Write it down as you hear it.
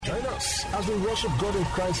us as we worship God in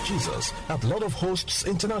Christ Jesus at Lord of Hosts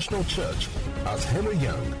International Church. As Henry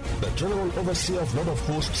Young, the General Overseer of Lord of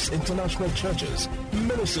Hosts International Churches,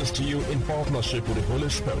 ministers to you in partnership with the Holy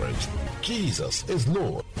Spirit. Jesus is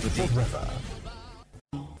Lord forever.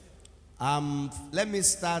 Let me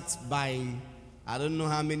start by, I don't know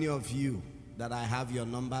how many of you that I have your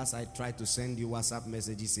numbers. I tried to send you WhatsApp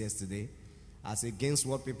messages yesterday. As against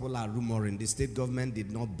what people are rumoring, the state government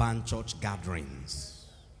did not ban church gatherings.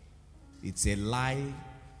 It's a lie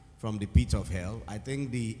from the pit of hell. I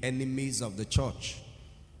think the enemies of the church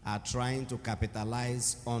are trying to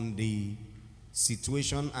capitalize on the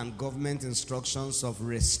situation and government instructions of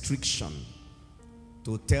restriction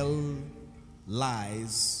to tell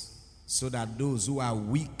lies so that those who are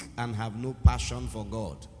weak and have no passion for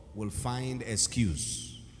God will find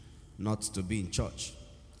excuse not to be in church.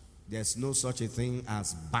 There's no such a thing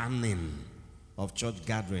as banning of church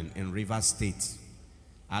gathering in Rivers State,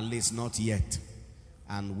 at least not yet,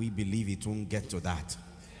 and we believe it won't get to that.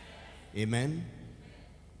 Amen.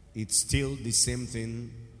 It's still the same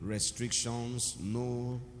thing, restrictions,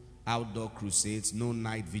 no outdoor crusades, no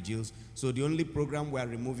night vigils. So the only program we are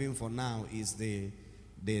removing for now is the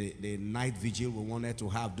night vigil we wanted to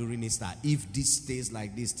have during Easter, if this stays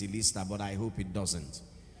like this till Easter, but I hope it doesn't.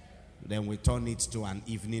 Then we turn it to an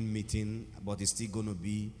evening meeting, but it's still going to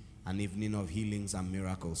be an evening of healings and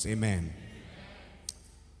miracles. Amen.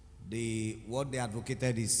 What they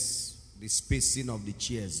advocated is the spacing of the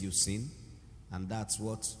chairs you've seen, and that's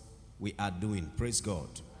what we are doing. Praise God.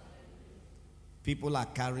 People are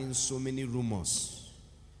carrying so many rumors,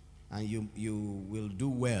 and you will do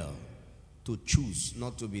well to choose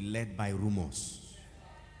not to be led by rumors.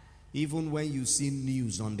 Even when you see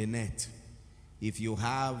news on the net, if you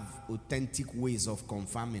have authentic ways of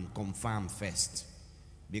confirming, confirm first.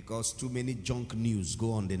 Because too many junk news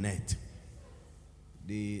go on the net.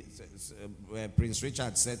 Prince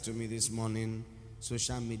Richard said to me this morning,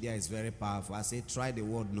 social media is very powerful. I said, try the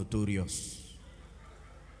word notorious.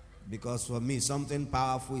 Because for me, something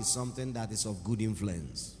powerful is something that is of good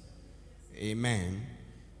influence. Amen.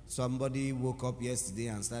 Somebody woke up yesterday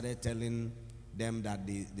and started telling them that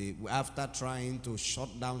after trying to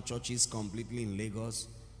shut down churches completely in Lagos,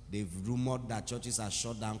 they've rumored that churches are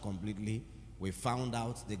shut down completely. We found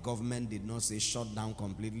out the government did not say shut down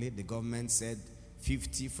completely. The government said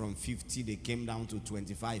 50, from 50 they came down to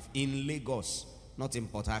 25 in Lagos, not in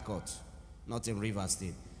Port Harcourt, not in Rivers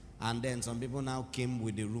State. And then some people now came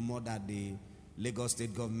with the rumor that the Lagos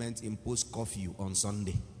state government imposed curfew on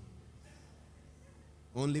Sunday.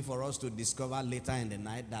 Only for us to discover later in the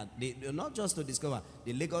night that not just to discover,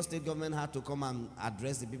 the Lagos state government had to come and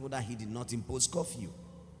address the people that he did not impose curfew.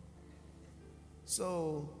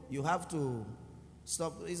 So you have to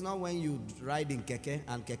stop. It's not when you ride in keke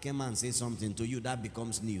and keke man says something to you that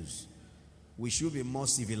becomes news. We should be more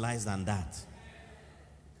civilized than that.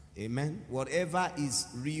 Amen. Whatever is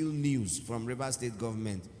real news from Rivers State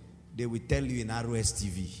government, they will tell you in ROS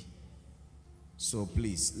TV. So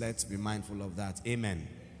please, let's be mindful of that. Amen.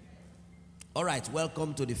 All right,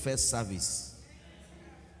 welcome to the first service.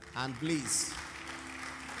 And please,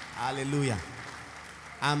 hallelujah.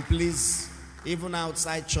 And please, even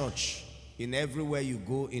outside church, in everywhere you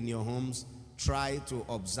go in your homes, try to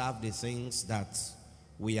observe the things that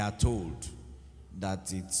we are told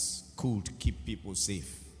that it's cool to keep people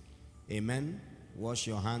safe. Amen. Wash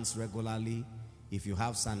your hands regularly. If you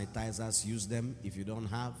have sanitizers, use them. If you don't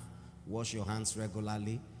have, wash your hands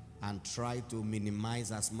regularly and try to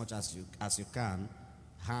minimize as much as you can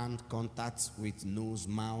hand contact with nose,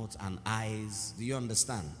 mouth, and eyes. Do you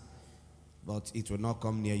understand? But it will not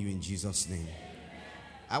come near you in Jesus' name.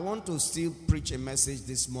 I want to still preach a message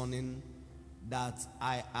this morning that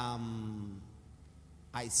I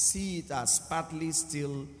see it as partly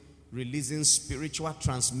still releasing spiritual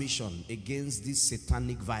transmission against this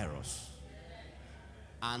satanic virus.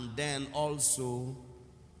 And then also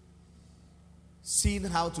seeing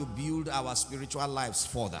how to build our spiritual lives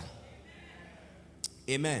further.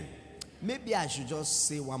 Amen. Maybe I should just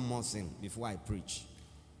say one more thing before I preach.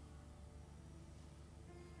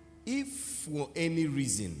 If for any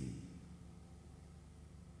reason,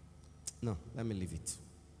 no, let me leave it.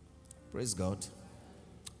 Praise God.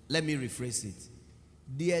 Let me rephrase it.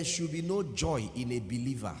 There should be no joy in a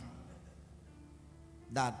believer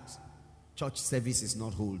that church service is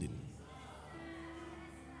not holding.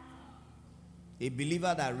 A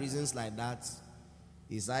believer that reasons like that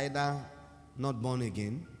is either not born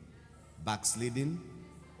again, backsliding,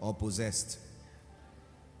 or possessed.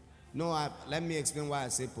 No, let me explain why I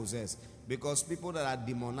say possessed. Because people that are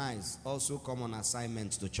demonized also come on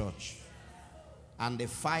assignment to church. And the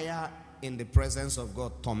fire in the presence of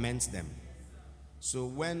God torments them. So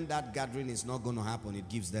when that gathering is not going to happen, it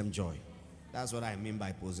gives them joy. That's what I mean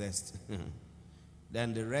by possessed.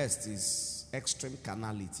 Then the rest is extreme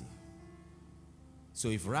carnality. So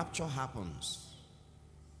if rapture happens,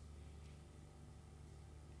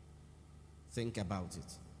 think about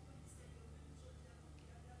it.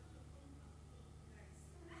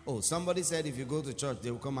 Oh, somebody said if you go to church,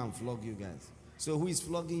 they will come and flog you guys. So who is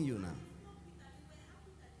flogging you now?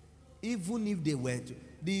 Even if they were to,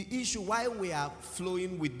 the issue why we are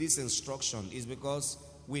flowing with this instruction is because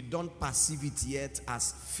we don't perceive it yet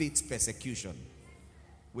as faith persecution.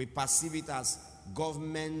 We perceive it as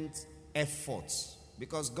government efforts,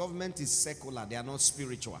 because government is secular, they are not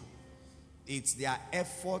spiritual. It's their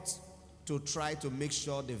effort to try to make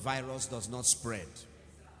sure the virus does not spread.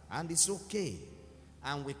 And it's okay.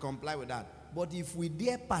 And we comply with that. But if we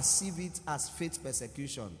dare perceive it as faith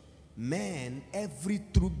persecution, man, every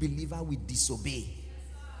true believer will disobey.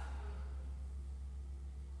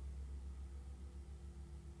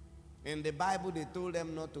 In the Bible, they told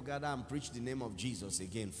them not to gather and preach the name of Jesus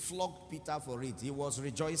again. Flogged Peter for it. He was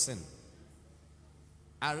rejoicing.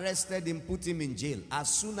 Arrested him, put him in jail. As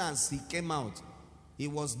soon as he came out, he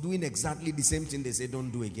was doing exactly the same thing they say don't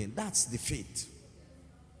do again. That's the faith.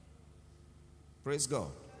 Praise God.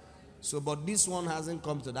 So, but this one hasn't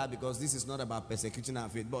come to that because this is not about persecuting our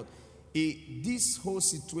faith. But this whole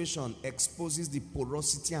situation exposes the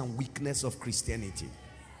porosity and weakness of Christianity.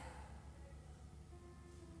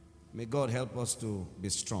 May God help us to be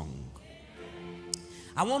strong.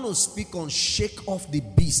 I want to speak on shake off the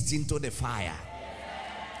beast into the fire.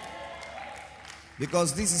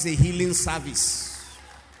 Because this is a healing service.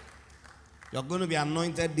 You're going to be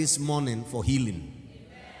anointed this morning for healing.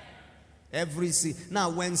 Now,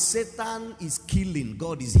 when Satan is killing,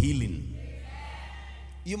 God is healing.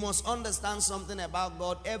 You must understand something about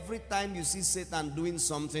God. Every time you see Satan doing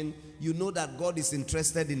something, you know that God is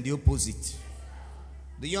interested in the opposite.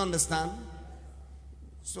 Do you understand?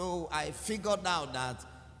 So I figured out that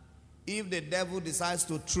if the devil decides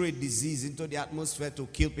to throw a disease into the atmosphere to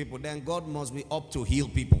kill people, then God must be up to heal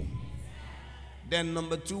people. Then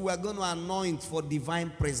number 2, we're going to anoint for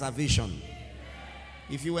divine preservation.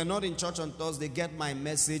 If you were not in church on Thursday, get my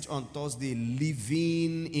message on Thursday,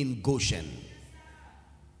 living in Goshen.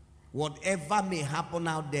 Whatever may happen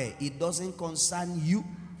out there, it doesn't concern you.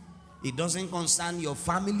 It doesn't concern your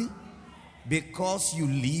family, because you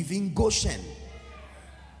live in Goshen.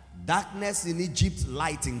 Darkness in Egypt,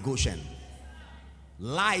 light in Goshen.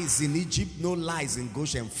 Lies in Egypt, no lies in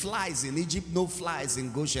Goshen. Flies in Egypt, no flies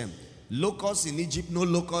in Goshen. Locusts in Egypt, no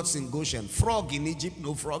locusts in Goshen. Frog in Egypt,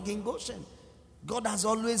 no frog in Goshen. God has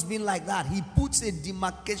always been like that. He puts a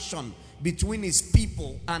demarcation between his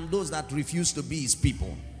people and those that refuse to be his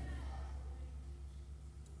people.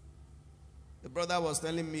 The brother was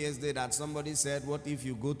telling me yesterday that somebody said, what if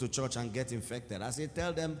you go to church and get infected? I said,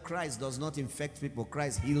 tell them Christ does not infect people.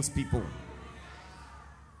 Christ heals people.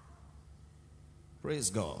 Praise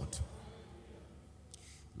God.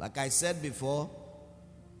 Like I said before,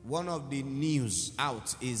 one of the news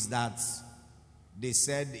out is that they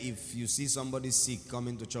said if you see somebody sick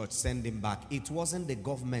coming to church, send him back. It wasn't the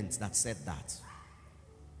government that said that.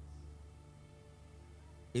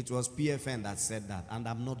 It was PFN that said that, and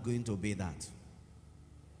I'm not going to obey that.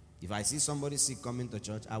 If I see somebody sick coming to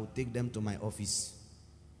church, I will take them to my office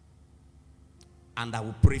and I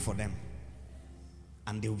will pray for them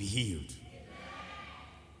and they will be healed.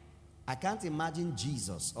 I can't imagine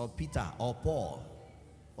Jesus or Peter or Paul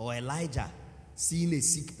or Elijah seeing a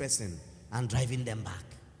sick person and driving them back.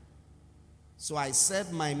 So I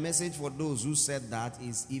said my message for those who said that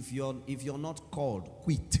is, if you're not called,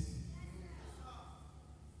 quit.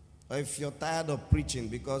 Or if you're tired of preaching,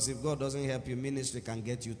 because if God doesn't help you, ministry can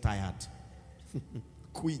get you tired.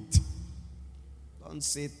 Quit. Don't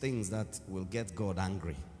say things that will get God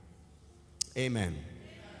angry. Amen.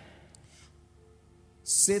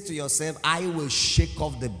 Say to yourself, I will shake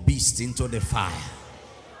off the beast into the fire.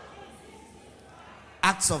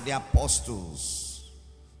 Acts of the Apostles,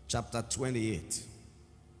 chapter 28.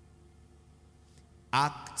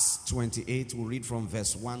 Acts 28, we'll read from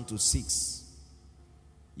verse 1 to 6.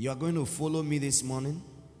 You are going to follow me this morning,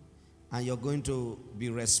 and you're going to be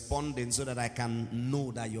responding so that I can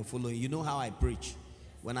know that you're following. You know how I preach.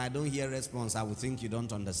 When I don't hear response, I will think you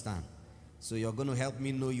don't understand. So you're going to help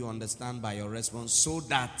me know you understand by your response so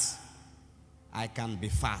that I can be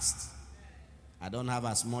fast. I don't have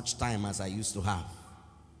as much time as I used to have.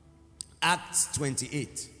 Acts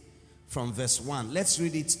 28 from verse 1. Let's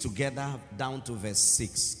read it together down to verse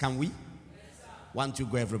 6. Can we? 1, 2,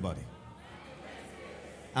 go everybody.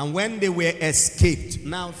 And when they were escaped,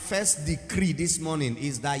 now first decree this morning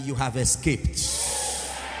is that you have escaped.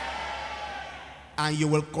 And you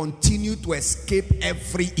will continue to escape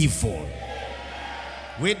every evil.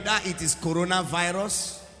 Whether it is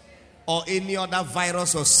coronavirus or any other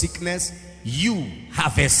virus or sickness, you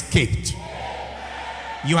have escaped.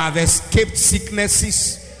 You have escaped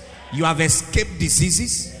sicknesses. You have escaped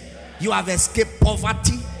diseases. You have escaped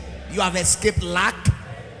poverty. You have escaped lack.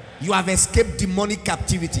 You have escaped demonic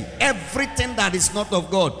captivity. Everything that is not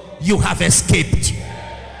of God, you have escaped.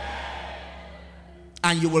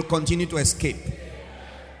 And you will continue to escape.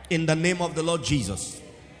 In the name of the Lord Jesus.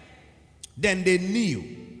 Then they knew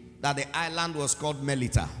that the island was called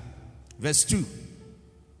Melita. Verse 2.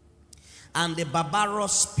 And the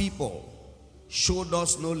barbarous people showed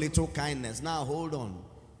us no little kindness. Now hold on.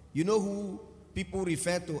 You know who people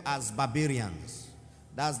refer to as barbarians?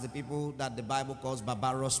 That's the people that the Bible calls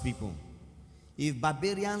barbarous people. If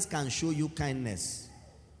barbarians can show you kindness,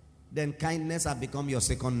 then kindness has become your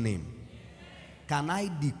second name. Can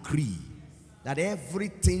I decree that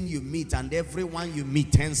everything you meet and everyone you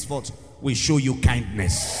meet henceforth will show you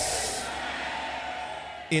kindness?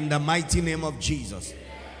 In the mighty name of Jesus.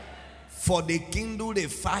 For they kindled a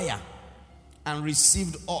fire and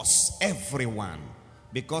received us, everyone,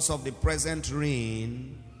 because of the present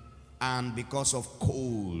rain and because of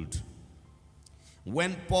cold.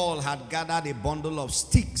 When Paul had gathered a bundle of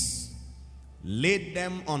sticks, laid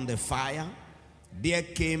them on the fire, there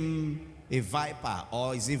came a viper,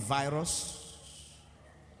 or is it virus?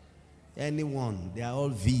 Anyone, they are all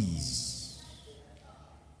V's.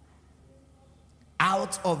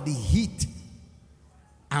 Out of the heat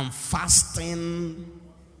and fasting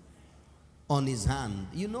on his hand.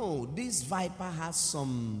 You know, this viper has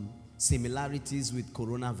some similarities with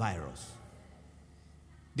coronavirus.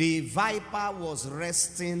 The viper was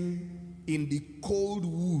resting in the cold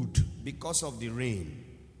wood because of the rain.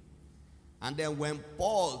 And then when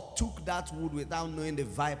Paul took that wood without knowing the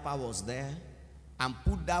viper was there and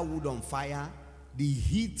put that wood on fire, the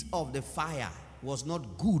heat of the fire was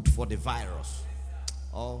not good for the virus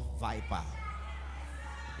or viper.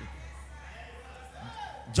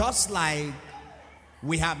 Just like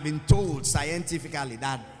we have been told scientifically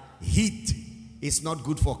that heat is not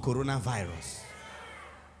good for coronavirus.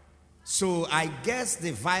 So I guess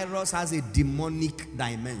the virus has a demonic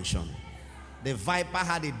dimension. The viper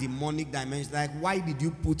had a demonic dimension. Like, why did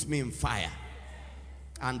you put me in fire?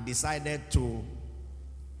 And decided to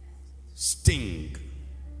sting,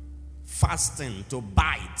 fasting, to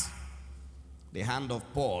bite the hand of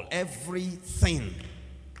Paul. Everything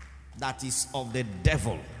that is of the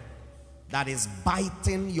devil, that is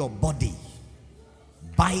biting your body,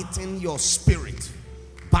 biting your spirit,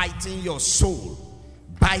 biting your soul,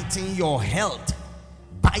 biting your health,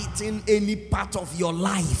 biting any part of your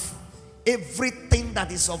life, everything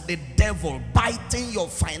that is of the devil, biting your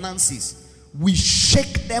finances, we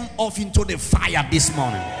shake them off into the fire this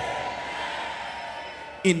morning.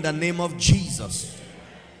 In the name of Jesus.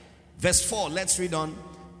 Verse 4, let's read on.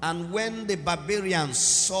 And when the barbarians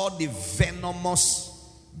saw the venomous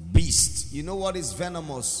beast, you know what is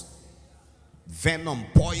venomous? Venom,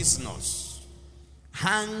 poisonous,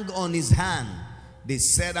 hang on his hand, they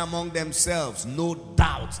said among themselves, no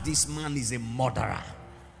doubt this man is a murderer.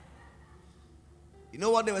 You know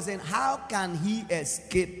what they were saying? How can he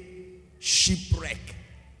escape shipwreck?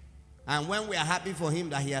 And when we are happy for him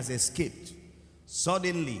that he has escaped,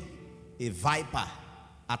 suddenly a viper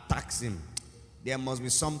attacks him. There must be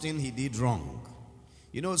something he did wrong.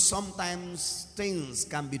 You know, sometimes things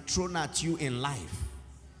can be thrown at you in life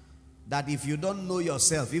that if you don't know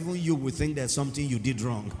yourself, even you will think there's something you did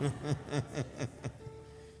wrong.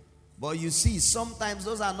 But you see, sometimes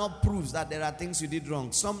those are not proofs that there are things you did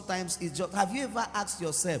wrong. Sometimes it's just, have you ever asked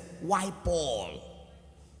yourself, why Paul?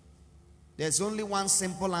 There's only one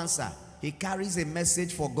simple answer. He carries a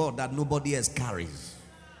message for God that nobody else carries.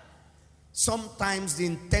 Sometimes the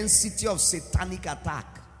intensity of satanic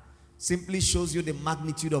attack simply shows you the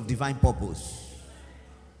magnitude of divine purpose.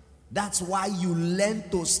 That's why you learn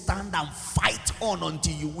to stand and fight on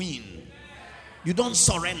until you win. You don't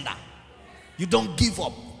surrender. You don't give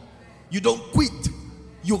up. You don't quit.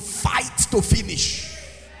 You fight to finish.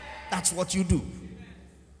 That's what you do.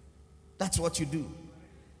 That's what you do.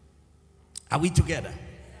 Are we together?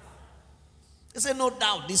 They say, no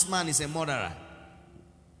doubt this man is a murderer,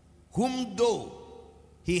 whom though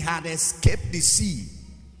he had escaped the sea,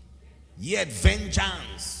 yet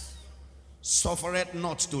vengeance suffereth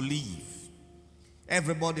not to live.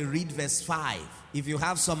 Everybody read verse 5. If you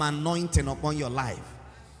have some anointing upon your life.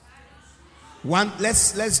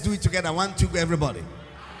 Let's do it together. 1, 2, everybody.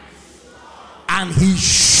 and he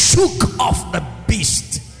shook off the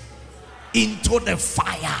beast into the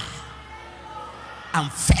fire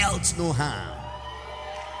and felt no harm.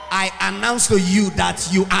 I announce to you that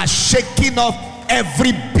you are shaking off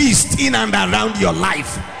every beast in and around your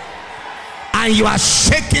life, and you are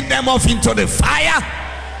shaking them off into the fire,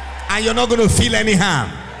 and you're not going to feel any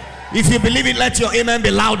harm. If you believe it, let your amen be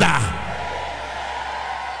louder.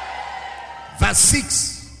 Verse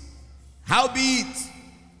 6. Howbeit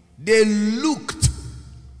they looked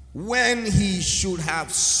when he should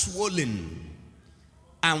have swollen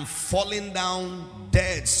and fallen down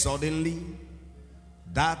dead suddenly.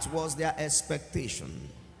 That was their expectation.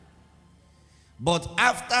 But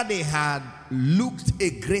after they had looked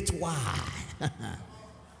a great while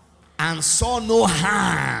and saw no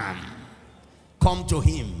harm come to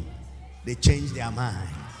him, they changed their mind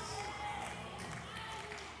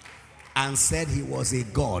and said he was a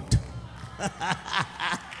god.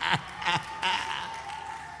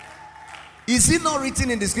 Is it not written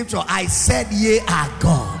in the scripture, I said ye are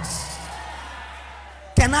gods?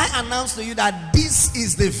 Can I announce to you that this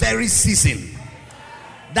is the very season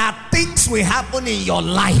that things will happen in your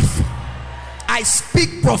life? I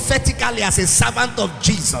speak prophetically as a servant of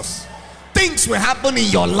Jesus. Things will happen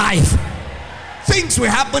in your life. Things will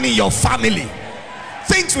happen in your family.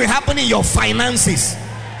 Things will happen in your finances.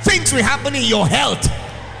 Things will happen in your health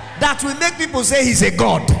that will make people say he's a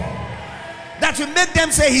God. That will make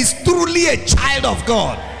them say he's truly a child of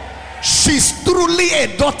God. She's truly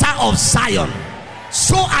a daughter of Zion.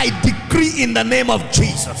 So I decree in the name of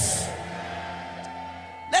Jesus.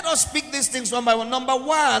 Let us speak these things one by one. Number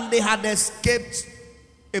one, they had escaped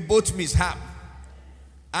a boat mishap.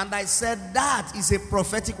 And I said that is a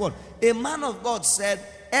prophetic word. A man of God said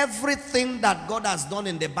everything that God has done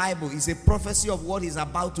in the Bible is a prophecy of what he's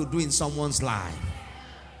about to do in someone's life.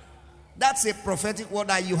 That's a prophetic word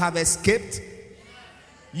that you have escaped.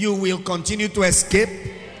 You will continue to escape.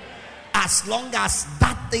 As long as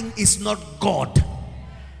that thing is not God,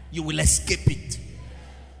 you will escape it.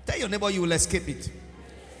 Tell your neighbor you will escape it.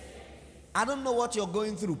 I don't know what you're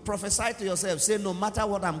going through. Prophesy to yourself. Say, no matter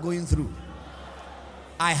what I'm going through,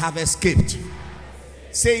 I have escaped.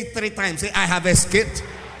 Say it 3 times. Say, I have escaped.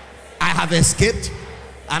 I have escaped.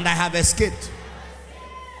 And I have escaped.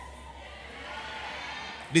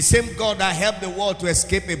 The same God that helped the world to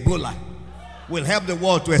escape Ebola will help the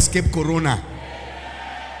world to escape Corona.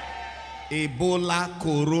 Ebola,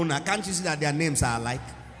 Corona. Can't you see that their names are alike?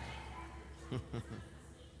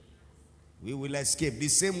 We will escape. The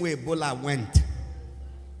same way Ebola went,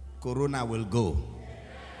 Corona will go.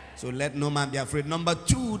 So let no man be afraid. Number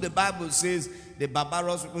 2, the Bible says the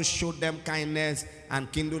barbarous people showed them kindness and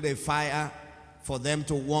kindled a fire for them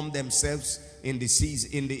to warm themselves in the seas,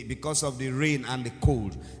 because of the rain and the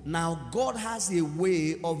cold. Now God has a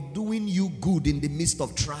way of doing you good in the midst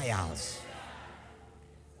of trials.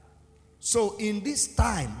 So in this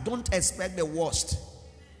time, don't expect the worst.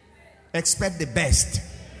 Expect the best.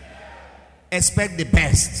 Expect the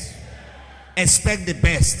best. Expect the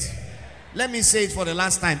best. Let me say it for the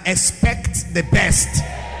last time. Expect the best.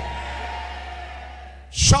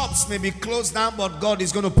 Shops may be closed down, but God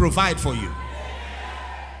is going to provide for you.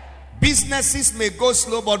 Businesses may go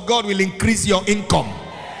slow, but God will increase your income.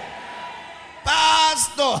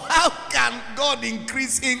 Pastor, how can God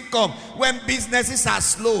increase income when businesses are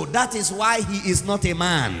slow? That is why he is not a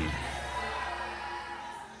man.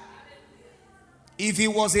 If he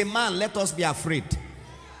was a man, let us be afraid.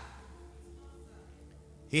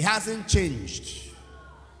 He hasn't changed.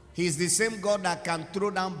 He's the same God that can throw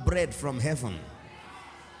down bread from heaven.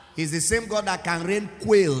 He's the same God that can rain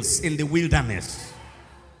quails in the wilderness.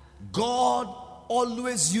 God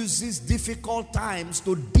always uses difficult times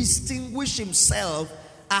to distinguish himself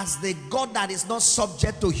as the God that is not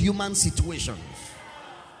subject to human situations.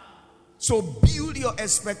 So build your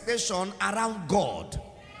expectation around God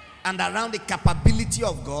and around the capability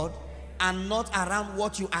of God, and not around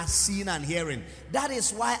what you are seeing and hearing. That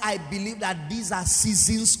is why I believe that these are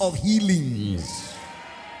seasons of healings.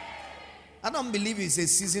 I don't believe it's a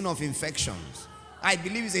season of infections. I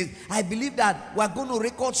believe that we're going to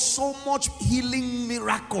record so much healing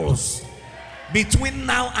miracles between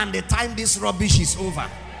now and the time this rubbish is over.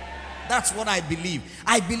 That's what I believe.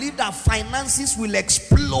 I believe that finances will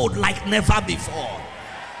explode like never before.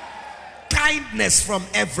 Kindness from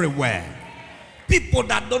everywhere. People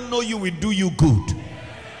that don't know you will do you good.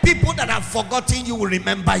 People that have forgotten you will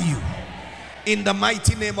remember you. In the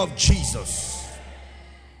mighty name of Jesus.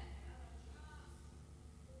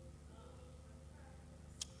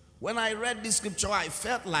 When I read this scripture, I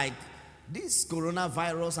felt like this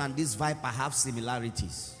coronavirus and this viper have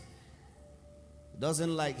similarities. It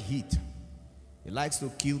doesn't like heat. He likes to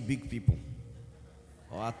kill big people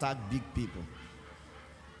or attack big people.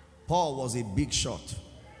 Paul was a big shot.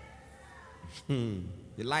 The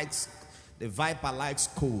viper likes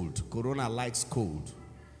cold. Corona likes cold.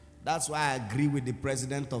 That's why I agree with the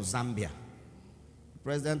president of Zambia. The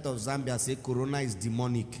president of Zambia said Corona is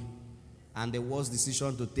demonic. And the worst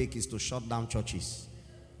decision to take is to shut down churches.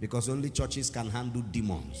 Because only churches can handle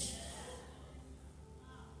demons.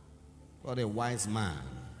 What a wise man.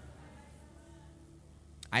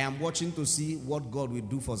 I am watching to see what God will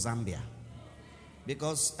do for Zambia.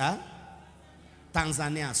 Because,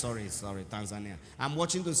 Tanzania. I'm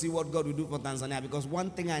watching to see what God will do for Tanzania. Because one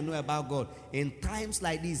thing I know about God, in times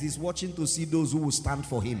like this, He's watching to see those who will stand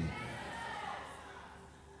for Him.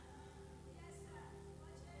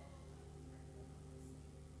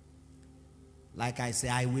 Like I say,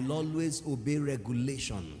 I will always obey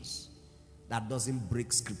regulations that doesn't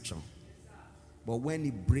break scripture. But when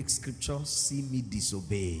it breaks scripture, see me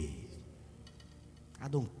disobey. I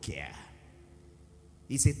don't care.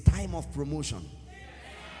 It's a time of promotion.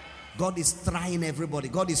 God is trying everybody.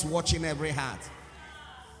 God is watching every heart.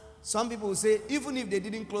 Some people will say, even if they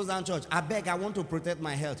didn't close down church, I beg, I want to protect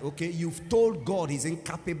my health. Okay, you've told God He's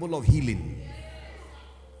incapable of healing.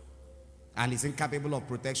 And He's incapable of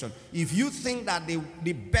protection. If you think that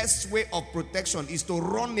the best way of protection is to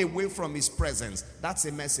run away from His presence, that's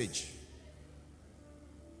a message.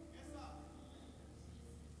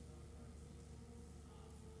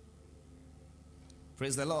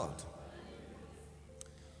 Praise the Lord.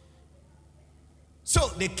 So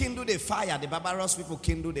they kindled a fire. The barbarous people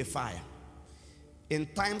kindled a fire. In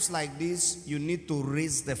times like this, you need to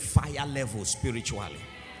raise the fire level spiritually.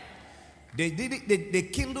 They did it, they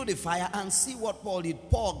kindled the fire, and see what Paul did.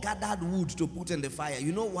 Paul gathered wood to put in the fire.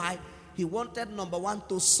 You know why? He wanted, number one,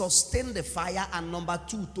 to sustain the fire, and number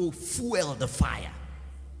two, to fuel the fire.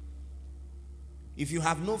 If you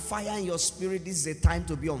have no fire in your spirit, this is a time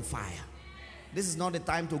to be on fire. This is not the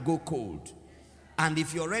time to go cold. And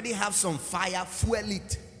if you already have some fire, fuel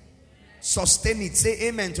it. Sustain it. Say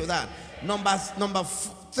amen to that. Number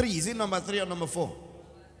 3. Is it number 3 or number 4?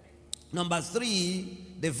 Number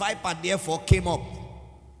 3, the viper therefore came up.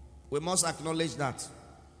 We must acknowledge that.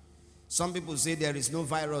 Some people say there is no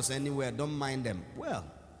virus anywhere. Don't mind them. Well,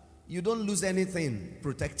 you don't lose anything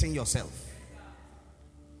protecting yourself.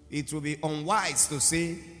 It will be unwise to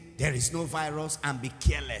say there is no virus and be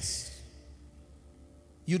careless.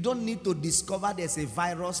 You don't need to discover there's a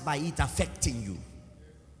virus by it affecting you.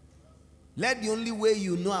 Let the only way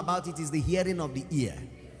you know about it is the hearing of the ear.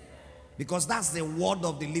 Because that's the word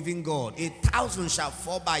of the living God. 1,000 shall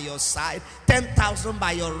fall by your side, 10,000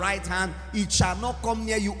 by your right hand. It shall not come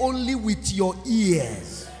near you. Only with your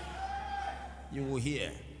ears you will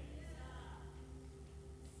hear.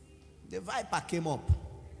 The viper came up.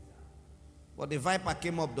 But the viper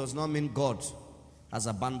came up does not mean God has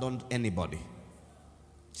abandoned anybody.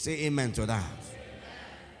 Say amen to that.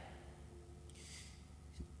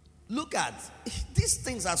 Look at, these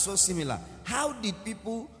things are so similar. How did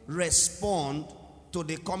people respond to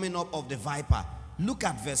the coming up of the viper? Look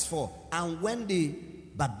at verse 4. And when the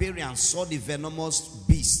barbarians saw the venomous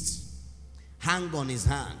beast hang on his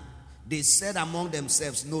hand, they said among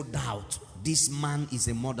themselves, no doubt, this man is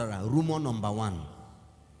a murderer. Rumor number 1.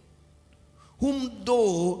 Whom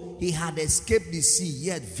though he had escaped the sea,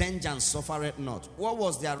 yet vengeance suffereth not. What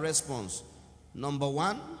was their response? Number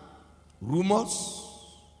 1, rumors.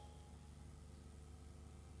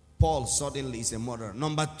 Paul suddenly is a murderer.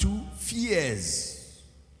 Number 2, fears.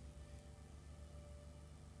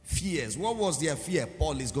 Fears. What was their fear?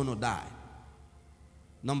 Paul is going to die.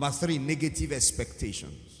 Number 3, negative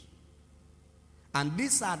expectations. And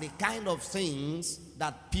these are the kind of things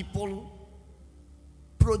that people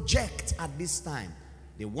project at this time.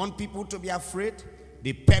 They want people to be afraid.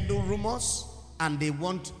 They peddle rumors. And they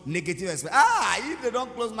want negative expectations. If they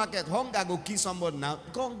don't close market, hunger will kill somebody now.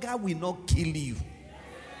 Hunger will not kill you.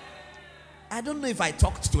 I don't know if I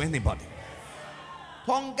talked to anybody.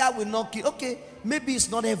 Hunger will not kill. Okay, maybe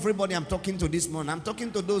it's not everybody I'm talking to this morning. I'm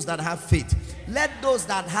talking to those that have faith. Let those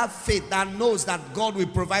that have faith, that knows that God will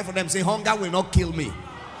provide for them, say, hunger will not kill me.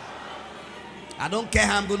 I don't care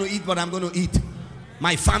how I'm going to eat, but I'm going to eat.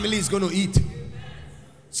 My family is going to eat.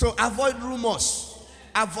 So avoid rumors.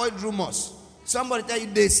 Avoid rumors. Somebody tell you,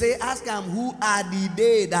 they say, ask them, who are the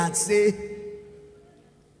they that say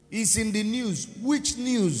it's in the news? Which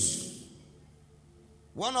news?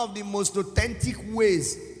 One of the most authentic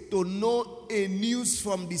ways to know a news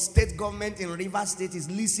from the state government in Rivers State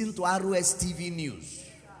is listen to ROS TV News.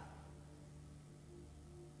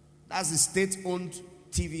 That's the state-owned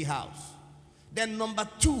TV house. Then number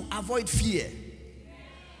 2, avoid fear.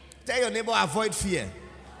 Tell your neighbor, avoid fear.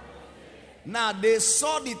 Now, they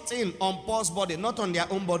saw the thing on Paul's body, not on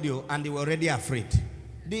their own body, and they were already afraid.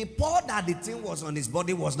 The Paul that the thing was on his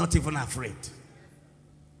body was not even afraid.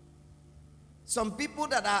 Some people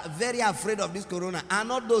that are very afraid of this corona are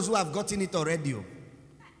not those who have gotten it already.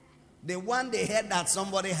 The one they heard that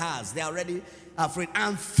somebody has, they are already afraid.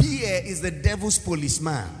 And fear is the devil's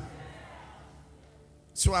policeman.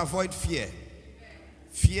 So avoid fear.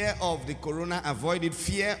 Fear of the corona, avoid it.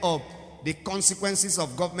 Fear of the consequences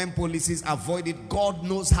of government policies, avoid it. God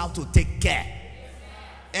knows how to take care.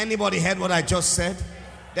 Anybody heard what I just said?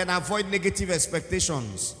 Then avoid negative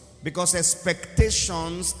expectations, because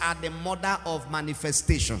expectations are the mother of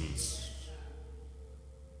manifestations.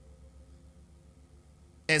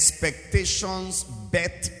 Expectations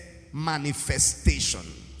bet manifestations.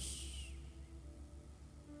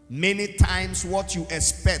 Many times what you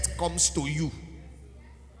expect comes to you.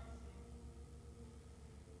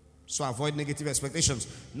 So avoid negative expectations.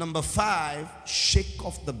 Number 5, shake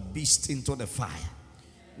off the beast into the fire.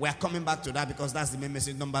 We are coming back to that because that's the main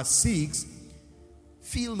message. Number 6,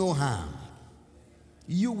 feel no harm.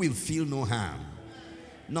 You will feel no harm.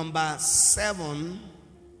 Number 7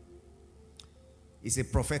 is a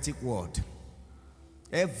prophetic word.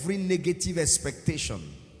 Every negative expectation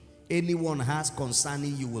anyone has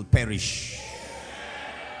concerning you will perish.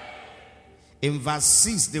 In verse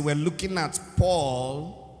 6, they were looking at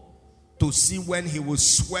Paul to see when he will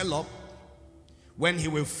swell up, when he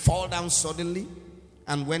will fall down suddenly,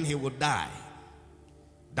 and when he will die.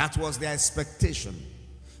 That was their expectation.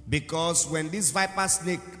 Because when this viper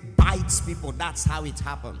snake bites people, that's how it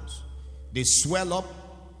happens. They swell up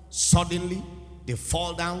suddenly, they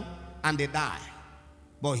fall down, and they die.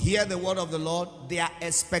 But hear the word of the Lord. Their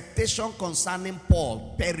expectation concerning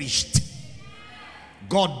Paul perished.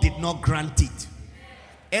 God did not grant it.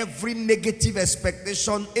 Every negative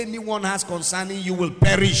expectation anyone has concerning you will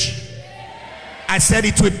perish. I said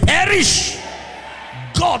it will perish.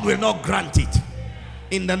 God will not grant it.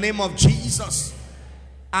 In the name of Jesus.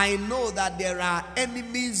 I know that there are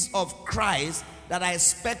enemies of Christ that are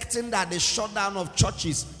expecting that the shutdown of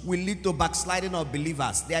churches will lead to backsliding of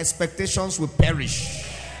believers. Their expectations will perish.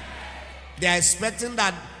 They are expecting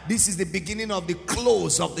that this is the beginning of the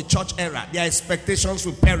close of the church era. Their expectations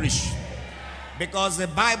will perish. Because the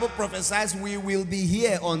Bible prophesies we will be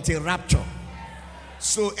here until rapture.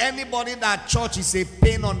 So anybody that church is a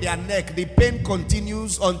pain on their neck, the pain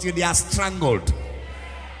continues until they are strangled.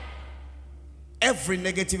 Every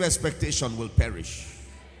negative expectation will perish.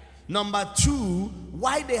 Number 2,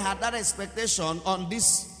 why they had that expectation on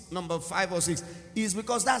this number 5 or 6 is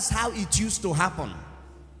because that's how it used to happen.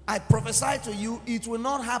 I prophesy to you, it will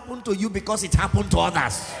not happen to you because it happened to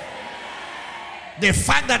others. The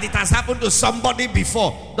fact that it has happened to somebody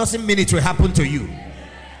before doesn't mean it will happen to you.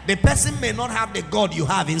 The person may not have the God you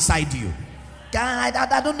have inside you.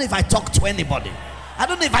 I don't know if I talk to anybody. I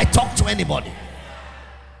don't know if I talk to anybody.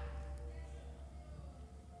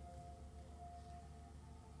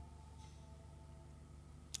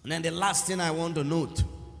 And then the last thing I want to note.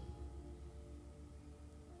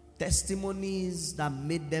 Testimonies that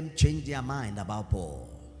made them change their mind about Paul.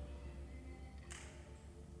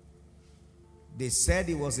 They said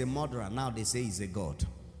he was a murderer. Now they say he's a god.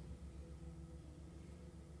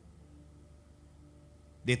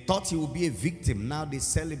 They thought he would be a victim. Now they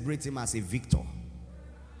celebrate him as a victor.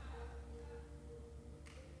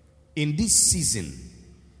 In this season,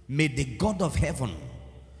 may the God of heaven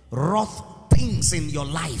wrought things in your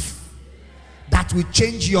life that will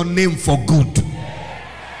change your name for good.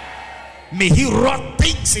 May he wrought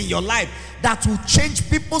things in your life that will change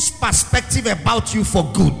people's perspective about you for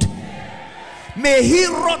good. May he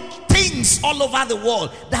wrought things all over the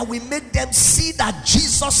world that will make them see that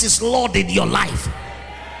Jesus is Lord in your life.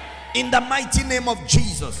 In the mighty name of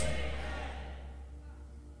Jesus.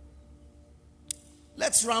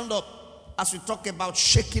 Let's round up as we talk about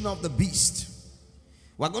shaking of the beast.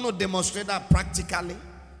 We're going to demonstrate that practically,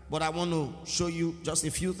 but I want to show you just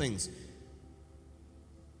a few things.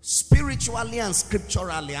 Spiritually and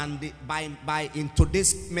scripturally, and by in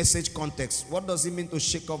today's message context, what does it mean to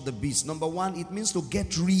shake off the beast? Number 1, it means to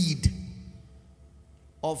get rid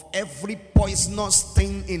of every poisonous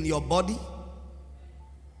thing in your body.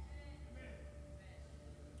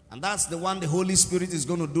 And that's the one the Holy Spirit is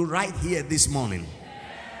going to do right here this morning.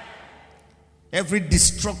 Every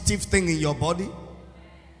destructive thing in your body,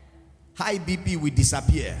 high BP will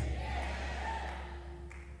disappear.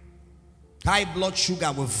 High blood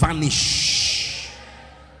sugar will vanish.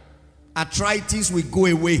 Arthritis will go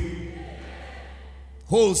away.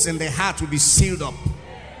 Holes in the heart will be sealed up.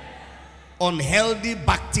 Unhealthy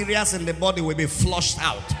bacteria in the body will be flushed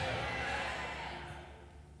out.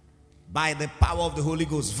 by the power of the Holy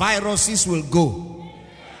Ghost. Viruses will go,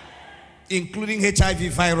 including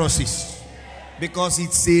HIV viruses, because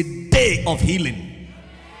it's a day of healing.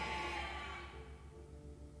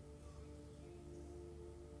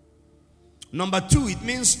 Number 2, it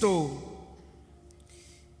means to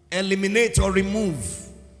eliminate or remove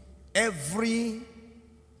every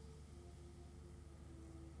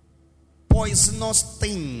poisonous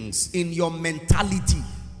things in your mentality.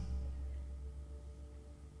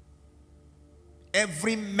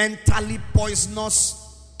 Every mentally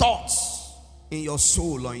poisonous thoughts in your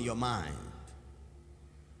soul or in your mind.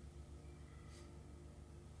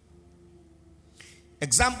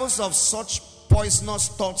 Examples of such poisonous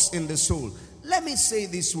thoughts in the soul. Let me say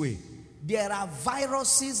it this way. There are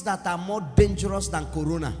viruses that are more dangerous than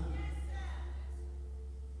corona.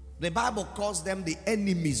 The Bible calls them the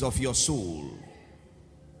enemies of your soul.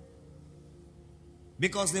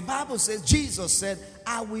 Because the Bible says, Jesus said,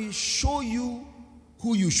 I will show you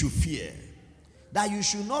who you should fear. That you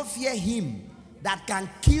should not fear him that can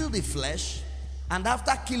kill the flesh, and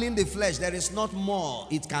after killing the flesh, there is not more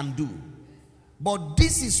it can do. But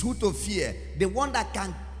this is who to fear, the one that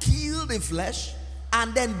can kill the flesh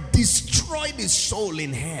and then destroy the soul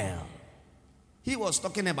in hell. He was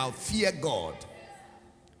talking about fear God.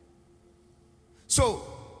 So,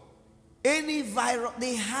 any virus,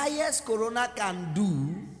 the highest corona can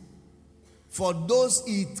do for those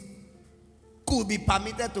it could be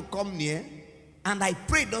permitted to come near, and I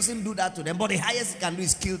pray it doesn't do that to them, but the highest it can do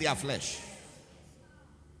is kill their flesh.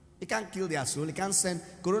 It can't kill their soul. It can't send,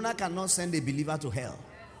 corona cannot send a believer to hell.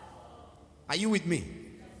 Are you with me?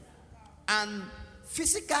 And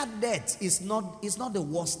physical death is not the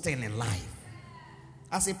worst thing in life.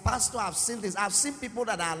 As a pastor, I've seen this. I've seen people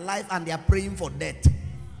that are alive and they are praying for death.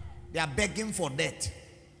 They are begging for death.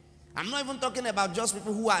 I'm not even talking about just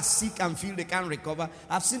people who are sick and feel they can't recover.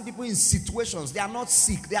 I've seen people in situations, they are not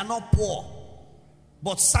sick, they are not poor,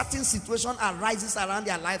 but certain situation arises around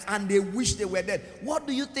their lives and they wish they were dead. What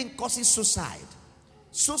do you think causes suicide?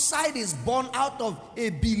 Suicide is born out of a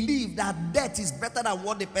belief that death is better than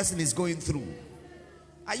what the person is going through.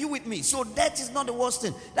 Are you with me? So death is not the worst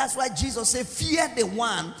thing. That's why Jesus said, fear the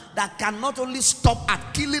one that can not only stop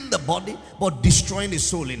at killing the body, but destroying the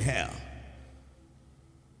soul in hell.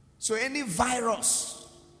 So any virus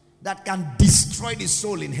that can destroy the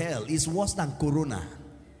soul in hell is worse than corona.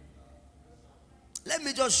 Let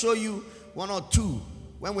me just show you one or two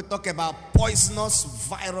when we talk about poisonous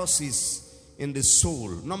viruses in the soul.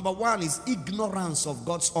 Number 1 is ignorance of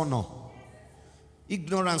God's honor.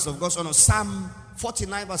 Ignorance of God's honor. Psalm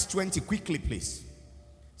 49 verse 20, quickly please.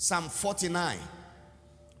 Psalm 49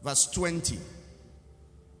 verse 20.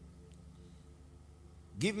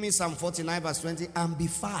 Give me Psalm 49 verse 20 and be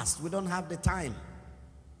fast. We don't have the time.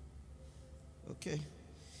 Okay.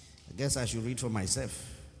 I guess I should read for myself.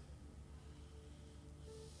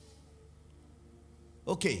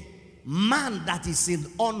 Okay. Man that is in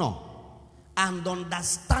honor and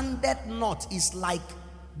understandeth not is like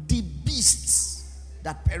the beasts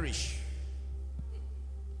that perish.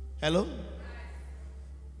 Hello?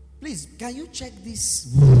 Please, can you check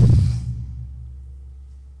this?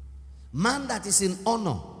 Man that is in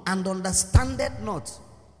honor and understandeth not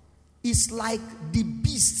is like the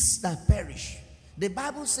beasts that perish. The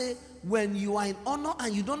Bible says when you are in honor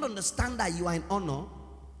and you don't understand that you are in honor,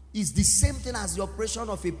 it's the same thing as the operation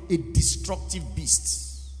of a destructive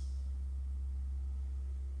beast.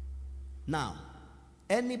 Now,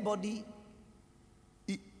 anybody,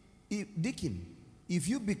 Deacon, if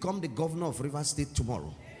you become the governor of Rivers State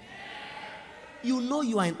tomorrow, you know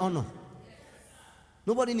you are in honor.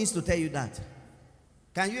 Nobody needs to tell you that.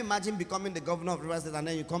 Can you imagine becoming the governor of Rivers State and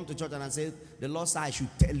then you come to church and I say, the Lord said I should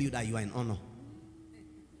tell you that you are in honor?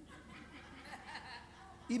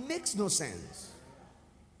 It makes no sense.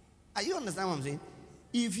 Are you understand what I'm saying?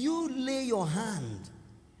 If you lay your hand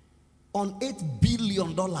on $8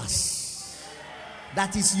 billion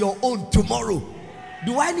that is your own tomorrow,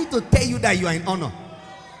 do I need to tell you that you are in honor?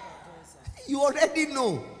 You already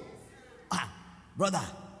know. Brother,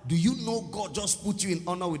 do you know God just put you in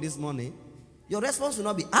honor with this money? Your response will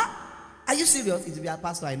not be, are you serious? It will be,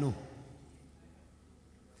 Pastor, I know.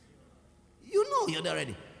 You know you're there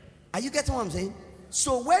already. Are you getting what I'm saying?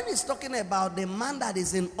 So when he's talking about the man that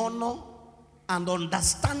is in honor and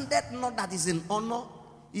understandeth not that is in honor,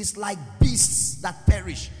 is like beasts that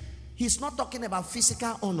perish. He's not talking about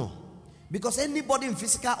physical honor. Because anybody in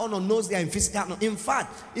physical honor knows they are in physical honor. In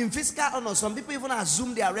fact, in physical honor, some people even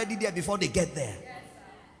assume they are already there before they get there.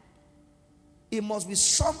 It must be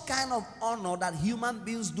some kind of honor that human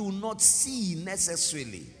beings do not see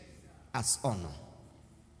necessarily as honor.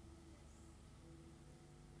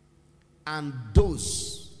 And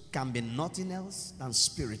those can be nothing else than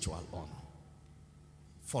spiritual honor.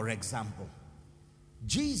 For example,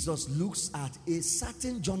 Jesus looks at a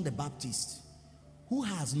certain John the Baptist who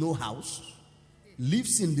has no house,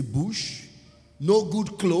 lives in the bush, no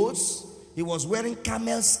good clothes. He was wearing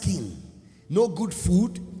camel skin, no good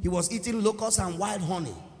food. He was eating locusts and wild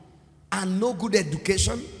honey, and no good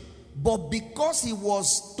education. But because he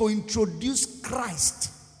was to introduce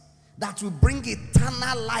Christ that will bring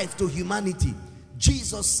eternal life to humanity,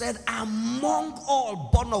 Jesus said, among all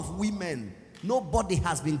born of women, nobody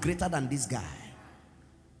has been greater than this guy.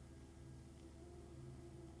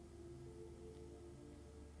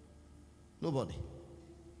 Nobody.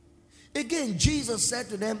 Again, Jesus said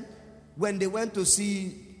to them, when they went to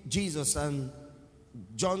see Jesus, and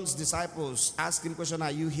John's disciples asked him question,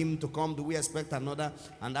 are you him to come? Do we expect another?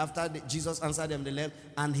 And after Jesus answered them, they left.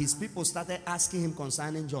 And his people started asking him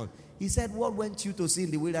concerning John. He said, what went you to see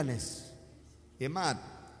in the wilderness? A man,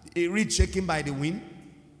 a reed shaken by the wind.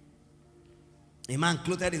 A man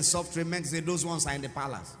clothed in soft raiment. Say, those ones are in the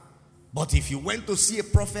palace. But if you went to see a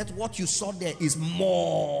prophet, what you saw there is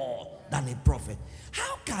more than a prophet.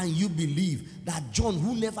 How can you believe that John,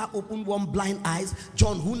 who never opened one blind eyes,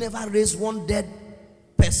 John, who never raised one dead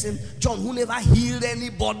person, John, who never healed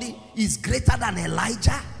anybody, is greater than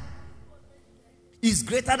Elijah? Is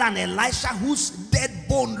greater than Elisha, whose dead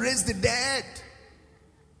bone raised the dead?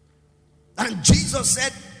 And Jesus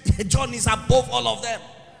said, John is above all of them.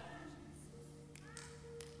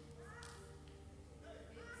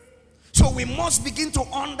 So we must begin to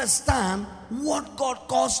understand what God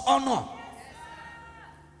calls honor.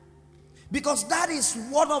 Because that is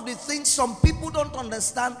one of the things some people don't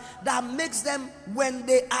understand that makes them, when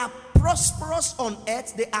they are prosperous on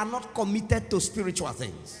earth, they are not committed to spiritual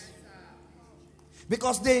things.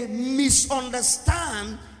 Because they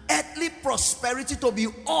misunderstand earthly prosperity to be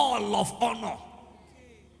all of honor.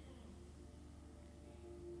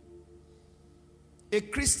 A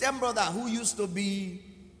Christian brother who used to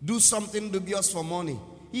do something dubious for money,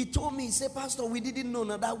 he told me, he said, Pastor, we didn't know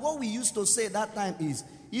that what we used to say that time is,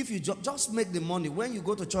 if you just make the money, when you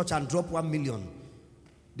go to church and drop 1 million,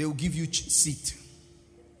 they will give you seat.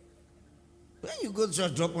 When you go to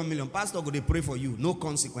church, drop 1 million, pastor go, they pray for you, no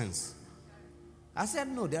consequence. I said,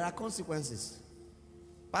 no, there are consequences.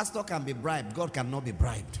 Pastor can be bribed, God cannot be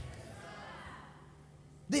bribed.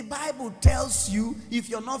 The Bible tells you, if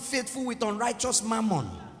you're not faithful with unrighteous mammon,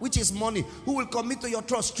 which is money, who will commit to your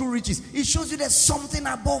trust true riches. It shows you there's something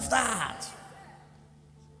above that.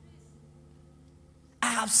 I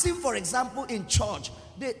have seen, for example, in church,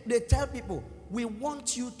 they tell people, we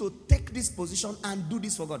want you to take this position and do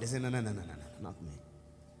this for God. They say, no, not me.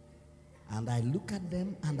 And I look at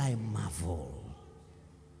them and I marvel.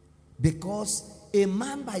 Because a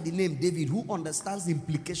man by the name David, who understands the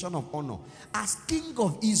implication of honor, as king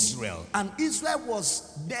of Israel, and Israel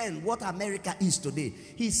was then what America is today,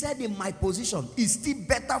 he said, in my position, it's still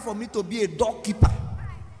better for me to be a doorkeeper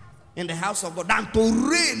in the house of God than to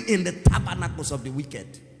reign in the tabernacles of the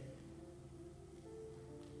wicked.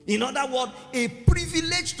 In other words, a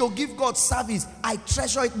privilege to give God service, I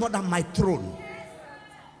treasure it more than my throne.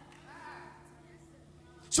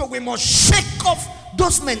 So we must shake off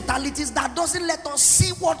those mentalities that doesn't let us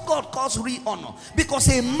see what God calls real honor. Because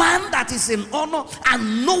a man that is in honor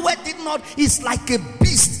and knoweth it not is like a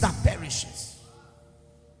beast that perishes.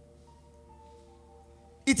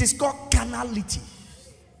 It is called carnality.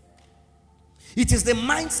 It is the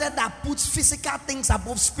mindset that puts physical things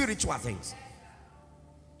above spiritual things.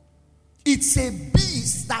 It's a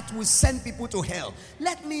beast that will send people to hell.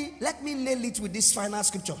 Let me nail it with this final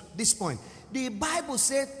scripture, this point. The Bible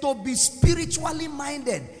says to be spiritually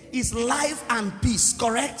minded is life and peace,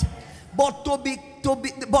 correct? But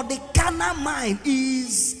but the carnal mind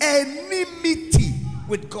is enmity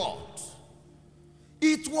with God.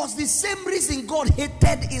 It was the same reason God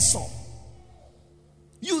hated Esau.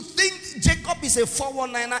 You think Jacob is a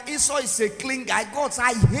 419er, Esau is a clean guy. God said,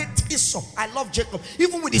 I hate Esau. I love Jacob.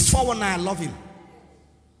 Even with his 419, I love him.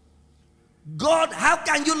 God, how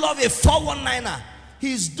can you love a 419er?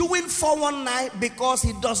 He's doing 419 because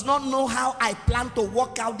he does not know how I plan to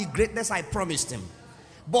work out the greatness I promised him.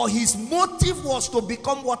 But his motive was to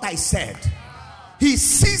become what I said. He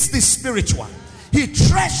sees the spiritual. He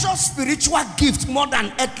treasures spiritual gifts more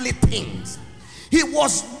than earthly things. He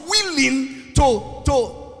was willing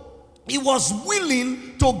to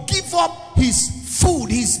give up his food,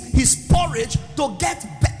 his porridge, to get,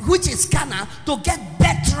 which is carnal, to get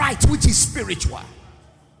birthright, which is spiritual.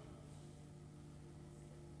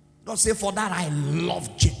 God say, for that I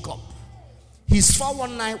love Jacob. His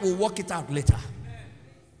 419 will work it out later.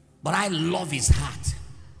 But I love his heart.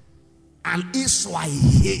 and Esau I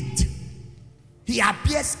hate. He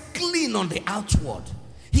appears clean on the outward.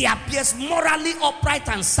 He appears morally upright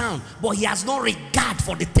and sound, but he has no regard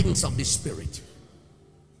for the things of the spirit.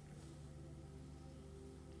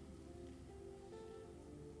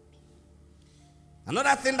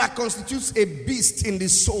 Another thing that constitutes a beast in the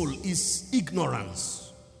soul is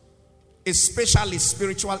ignorance, especially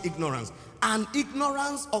spiritual ignorance, and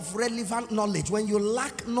ignorance of relevant knowledge. When you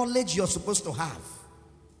lack knowledge you're supposed to have.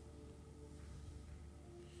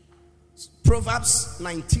 Proverbs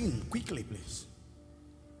 19, quickly please.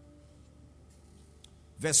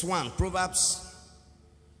 Verse 1, Proverbs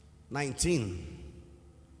 19.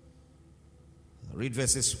 Read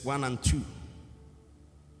verses 1 and 2.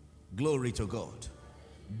 Glory to God.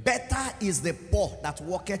 Better is the poor that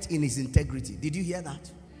walketh in his integrity. Did you hear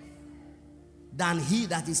that? Than he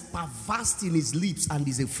that is perverse in his lips and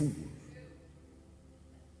is a fool.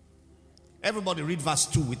 Everybody read verse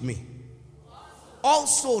 2 with me.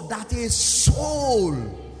 Also that a soul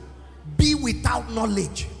be without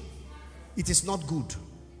knowledge, it is not good.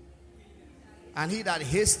 And he that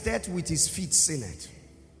hasteth with his feet sinneth.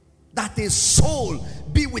 That a soul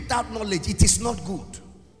be without knowledge, it is not good.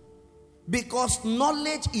 Because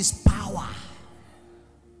knowledge is power.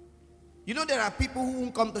 You know, there are people who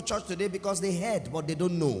won't come to church today because they heard, but they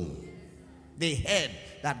don't know. They heard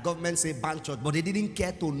that government say ban church, but they didn't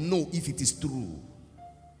care to know if it is true.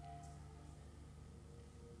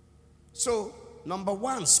 So, number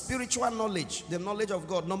one, spiritual knowledge, the knowledge of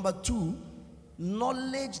God. Number two,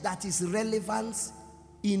 knowledge that is relevant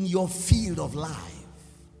in your field of life.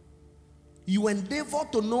 You endeavor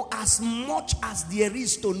to know as much as there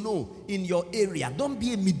is to know in your area. Don't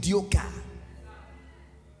be a mediocre.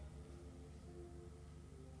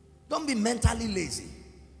 Don't be mentally lazy.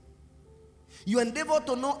 You endeavor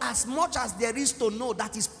to know as much as there is to know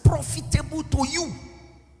that is profitable to you.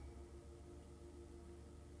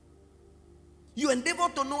 You endeavor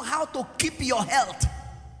to know how to keep your health.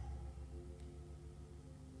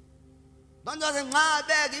 Don't just say, I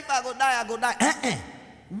beg, if I go die, I go die.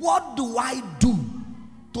 What do I do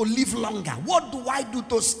to live longer? What do I do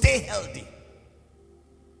to stay healthy?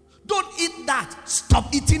 Don't eat that.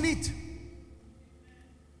 Stop eating it.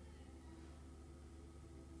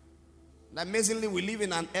 Amazingly, we live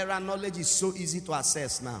in an era knowledge is so easy to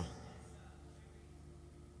access now.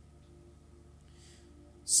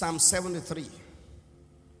 Psalm 73,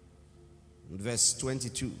 verse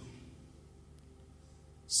 22.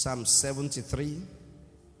 Psalm 73,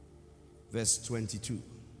 verse 22.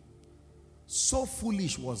 So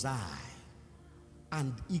foolish was I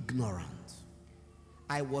and ignorant.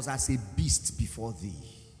 I was as a beast before thee.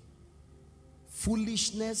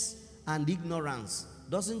 Foolishness and ignorance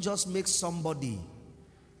doesn't just make somebody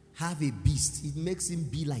have a beast, it makes him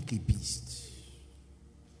be like a beast.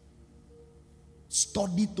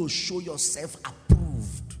 Study to show yourself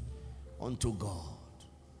approved unto God.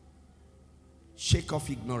 Shake off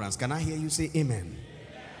ignorance. Can I hear you say amen?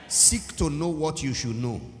 Seek to know what you should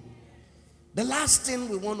know. The last thing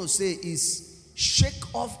we want to say is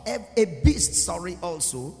shake off a beast,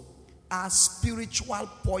 also, are spiritual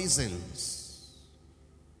poisons.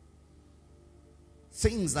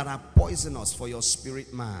 Things that are poisonous for your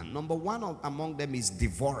spirit man. Number one among them is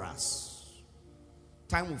devourers.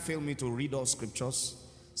 Time will fail me to read all scriptures.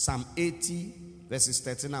 Psalm 80 verses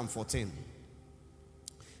 13 and 14.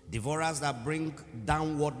 Devourers that bring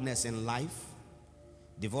downwardness in life.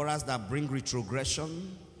 Devourers that bring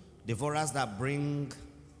retrogression. Devourers that bring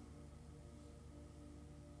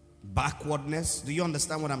backwardness. Do you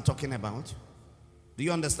understand what I'm talking about? Do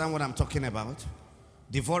you understand what I'm talking about?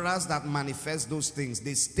 Devourers that manifest those things,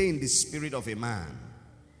 they stay in the spirit of a man.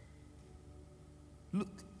 Look,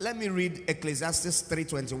 let me read Ecclesiastes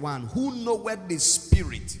 3:21. Who knoweth the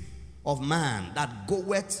spirit of man that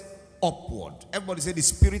goeth upward? Everybody say the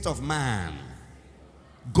spirit of man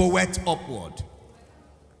goeth upward.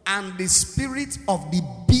 And the spirit of the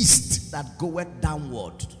beast that goeth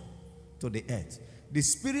downward to the earth. The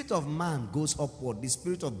spirit of man goes upward. The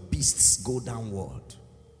spirit of beasts go downward.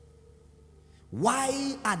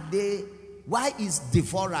 Why is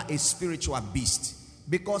devourer a spiritual beast?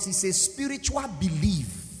 Because it's a spiritual belief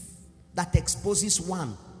that exposes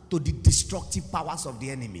one to the destructive powers of the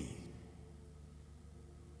enemy.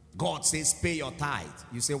 God says pay your tithe.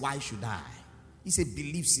 You say why should I? It's a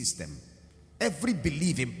belief system. Every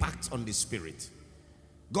belief impacts on the spirit.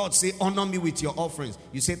 God say honor me with your offerings.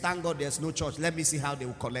 You say thank God there's no church. Let me see how they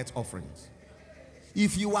will collect offerings.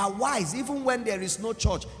 If you are wise, even when there is no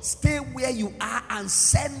church, stay where you are and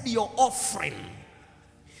send your offering.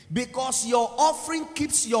 Because your offering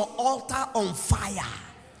keeps your altar on fire.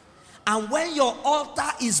 And when your altar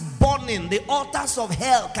is burning, the altars of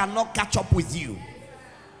hell cannot catch up with you.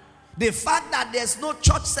 The fact that there's no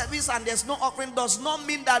church service and there's no offering does not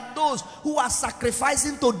mean that those who are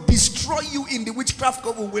sacrificing to destroy you in the witchcraft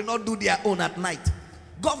coven will not do their own at night.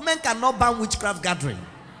 Government cannot ban witchcraft gathering.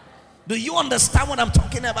 Do you understand what I'm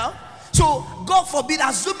talking about? So, God forbid,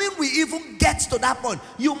 assuming we even get to that point,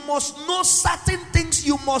 you must know certain things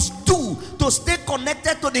you must do to stay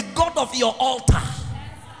connected to the God of your altar,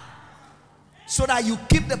 so that you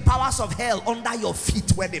keep the powers of hell under your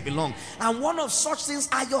feet where they belong. And one of such things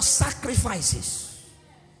are your sacrifices.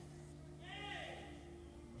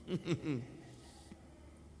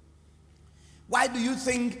 Why do you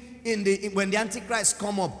think when the Antichrist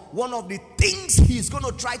come up, one of the things he's going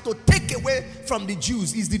to try to take away from the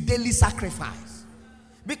Jews is the daily sacrifice?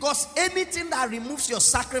 Because anything that removes your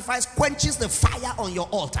sacrifice quenches the fire on your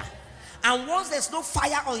altar. And once there's no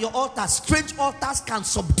fire on your altar, strange altars can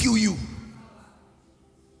subdue you.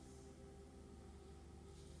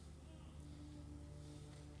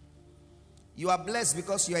 You are blessed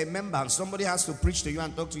because you are a member and somebody has to preach to you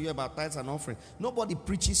and talk to you about tithes and offering. Nobody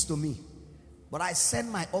preaches to me. But I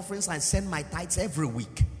send my offerings and send my tithes every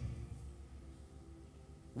week.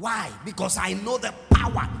 Why? Because I know the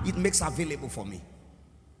power it makes available for me.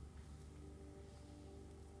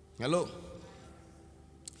 Hello?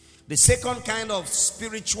 The second kind of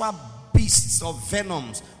spiritual beasts or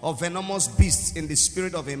venoms or venomous beasts in the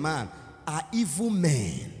spirit of a man are evil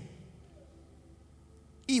men.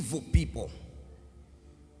 Evil people.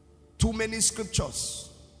 Too many scriptures.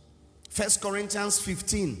 1 Corinthians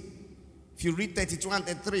 15. If you read 32 and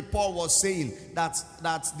 33, Paul was saying that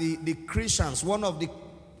the Christians, one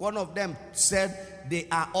of them said they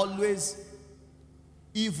are always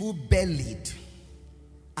evil-bellied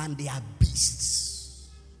and they are beasts.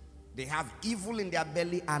 They have evil in their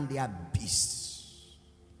belly and they are beasts.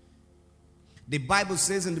 The Bible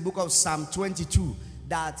says in the book of Psalm 22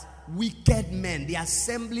 that wicked men, the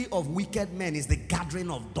assembly of wicked men is the gathering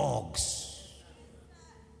of dogs.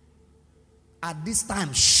 At this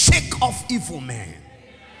time, shake off evil men.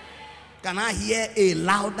 Can I hear a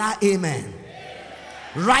louder amen?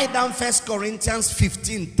 Write down 1 Corinthians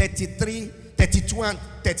 15, 33, 32 and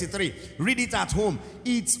 33. Read it at home.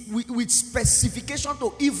 It's with specification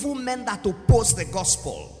to evil men that oppose the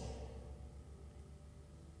gospel.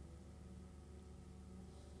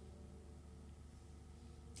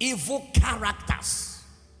 Evil characters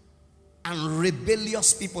and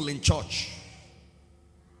rebellious people in church.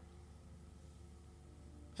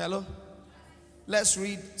 Hello? Let's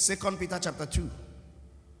read 2 Peter chapter 2.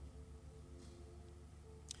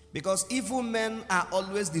 Because evil men are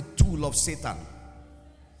always the tool of Satan.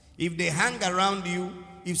 If they hang around you,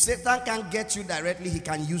 if Satan can't get you directly, he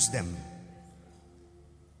can use them.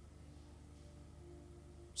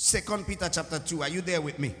 2 Peter chapter 2. Are you there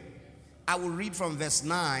with me? I will read from verse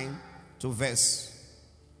 9 to verse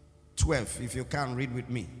 12. If you can, read with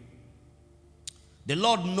me. The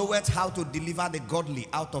Lord knoweth how to deliver the godly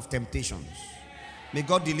out of temptations. May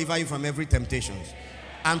God deliver you from every temptation.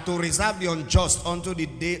 And to reserve the unjust unto the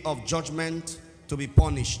day of judgment to be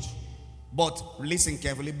punished. But, listen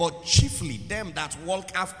carefully, but chiefly them that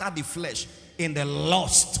walk after the flesh in the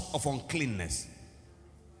lust of uncleanness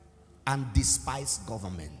and despise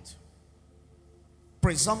government.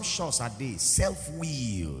 Presumptuous are they,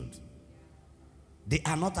 self-willed. They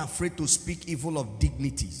are not afraid to speak evil of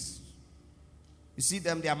dignities. You see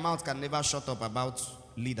them, their mouth can never shut up about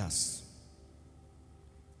leaders.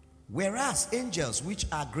 Whereas angels, which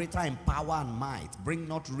are greater in power and might, bring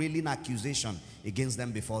not railing accusation against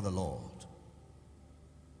them before the Lord.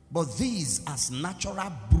 But these as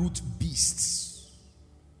natural brute beasts.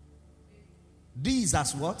 These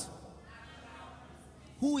as what?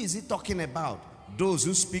 Who is he talking about? Those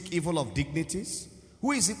who speak evil of dignities?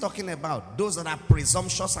 Who is he talking about? Those that are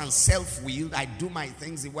presumptuous and self-willed. I do my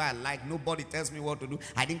things the way I like. Nobody tells me what to do.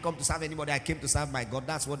 I didn't come to serve anybody. I came to serve my God.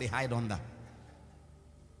 That's what they hide under.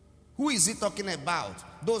 Who is he talking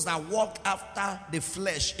about? Those that walk after the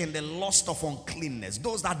flesh in the lust of uncleanness.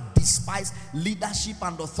 Those that despise leadership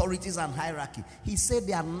and authorities and hierarchy. He said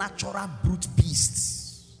they are natural brute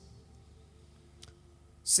beasts.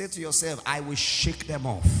 Say to yourself, I will shake them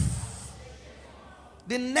off.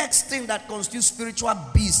 The next thing that constitutes spiritual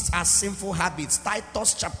beasts are sinful habits.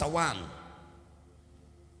 Titus chapter 1.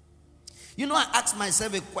 You know, I asked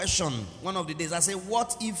myself a question one of the days. I said,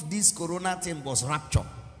 what if this corona thing was rapture?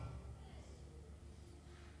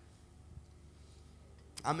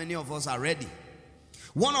 How many of us are ready?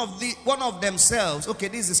 One of themselves, okay,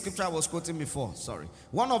 this is the scripture I was quoting before, sorry.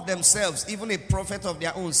 One of themselves, even a prophet of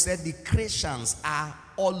their own, said the Christians are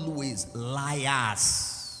always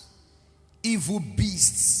liars. evil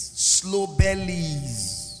beasts, slow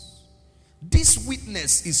bellies. This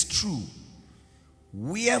witness is true.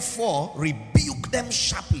 Wherefore, rebuke them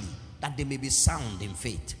sharply, that they may be sound in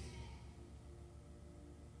faith.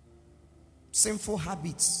 Sinful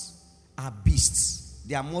habits are beasts.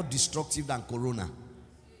 They are more destructive than corona.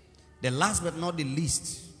 The last but not the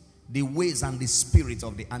least, the ways and the spirit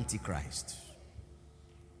of the Antichrist.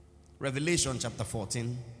 Revelation chapter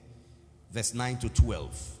 14, verse 9 to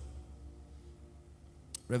 12.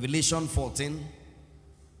 Revelation 14,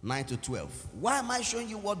 9 to 12. Why am I showing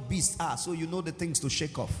you what beasts are? So you know the things to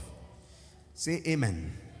shake off. Say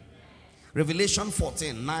amen. Revelation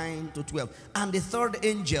 14, 9 to 12. And the third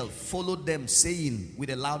angel followed them, saying with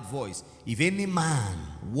a loud voice, if any man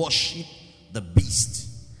worship the beast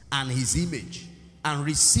and his image, and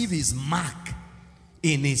receive his mark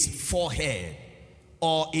in his forehead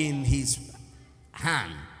or in his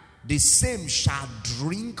hand, the same shall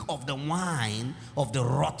drink of the wine of the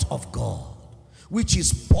wrath of God, which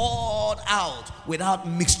is poured out without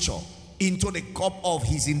mixture into the cup of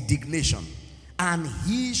his indignation. And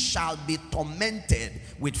he shall be tormented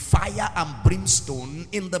with fire and brimstone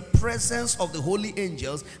in the presence of the holy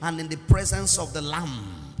angels and in the presence of the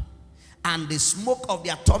Lamb. And the smoke of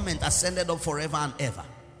their torment ascended up forever and ever.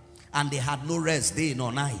 And they had no rest day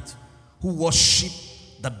nor night, who worship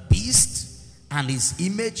the beast and his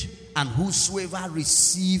image, and whosoever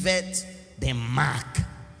receiveth the mark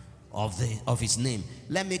of his name.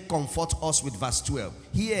 Let me comfort us with verse 12.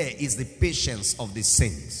 Here is the patience of the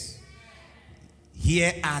saints.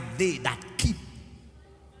 Here are they that keep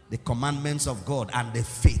the commandments of God and the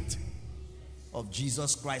faith of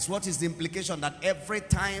Jesus Christ. What is the implication? That every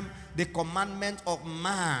time the commandment of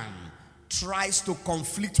man tries to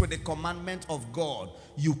conflict with the commandment of God,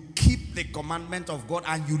 you keep the commandment of God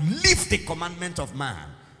and you leave the commandment of man,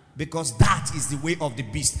 because that is the way of the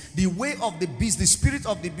beast. The way of the beast, the spirit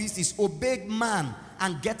of the beast, is obey man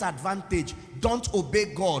and get advantage. Don't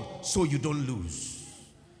obey God so you don't lose.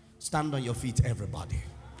 Stand on your feet, everybody.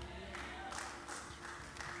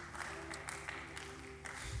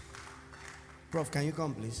 Prof, can you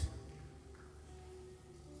come, please?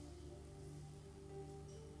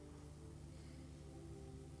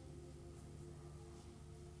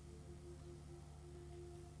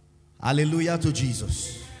 Hallelujah to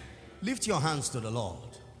Jesus. Lift your hands to the Lord.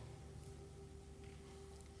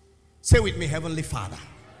 Say with me, Heavenly Father,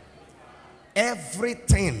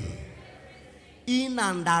 everything in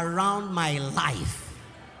and around my life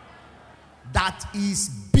that is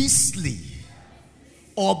beastly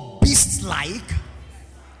or beast-like,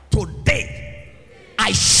 today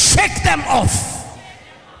I shake them off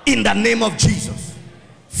in the name of Jesus.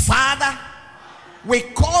 Father, we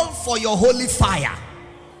call for your holy fire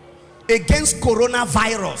against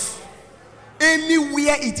coronavirus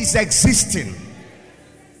anywhere it is existing,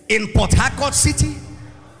 in Port Harcourt City,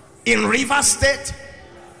 in Rivers State,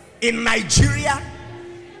 in Nigeria,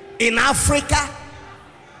 in Africa,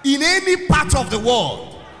 in any part of the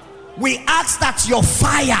world. We ask that your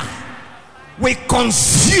fire will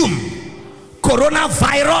consume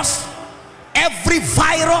coronavirus, every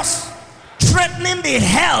virus threatening the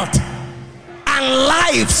health and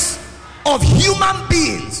lives of human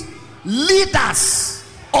beings, leaders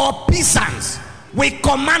or peasants. We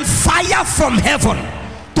command fire from heaven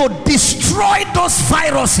to destroy those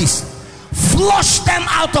viruses, flush them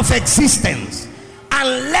out of existence,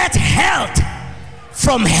 and let health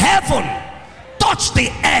from heaven touch the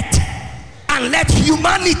earth, and let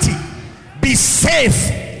humanity be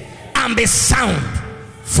safe and be sound.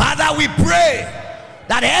 Father, we pray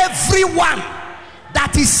that everyone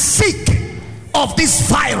that is sick of this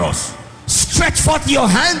virus, stretch forth your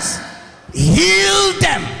hands, heal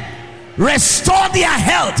them, restore their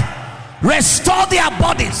health, restore their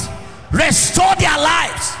bodies, restore their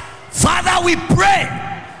lives. Father, we pray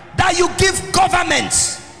that you give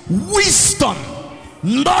governments wisdom,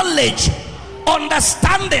 knowledge,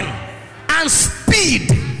 understanding, and speed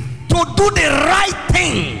to do the right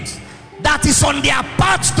things that is on their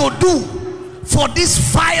path to do for this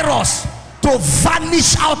virus to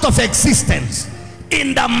vanish out of existence,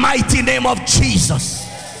 in the mighty name of Jesus.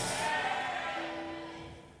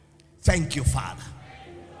 Thank you, Father.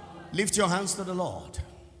 Lift your hands to the Lord.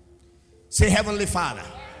 Say, Heavenly Father,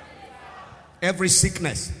 every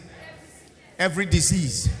sickness, every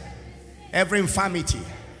disease, every infirmity,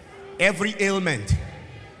 every ailment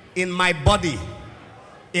in my body,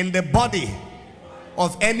 in the body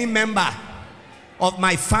of any member of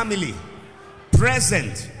my family,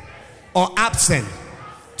 present or absent,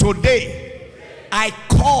 today I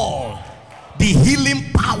call the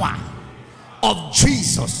healing power of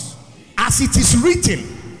Jesus, as it is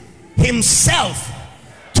written himself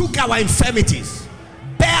took our infirmities,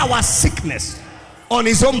 bear our sickness on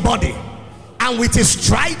his own body, and with his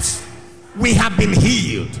stripes we have been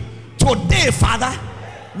healed. Today, Father,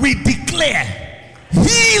 we declare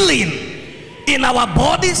healing in our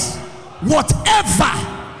bodies, whatever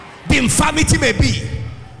the infirmity may be,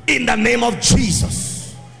 in the name of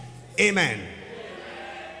Jesus. Amen.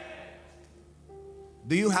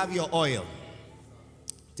 Do you have your oil?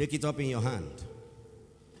 Take it up in your hand.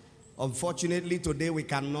 Unfortunately, today we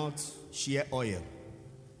cannot share oil.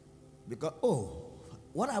 Because,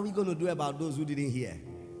 what are we going to do about those who didn't hear?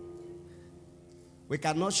 We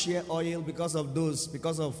cannot share oil because of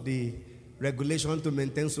the regulation to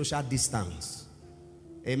maintain social distance.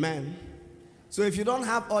 Amen. So if you don't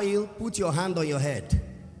have oil, put your hand on your head.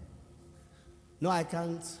 No, I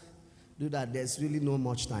can't do that. There's really no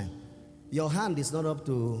much time. Your hand is not up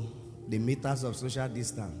to the meters of social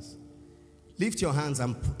distance. Lift your hands,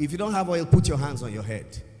 and if you don't have oil, put your hands on your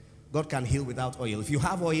head. God can heal without oil. If you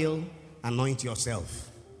have oil, anoint yourself.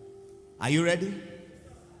 Are you ready?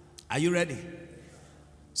 Are you ready?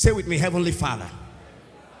 Say with me, Heavenly Father,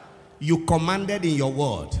 you commanded in your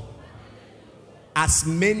word, as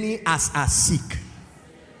many as are sick,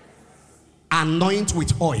 anoint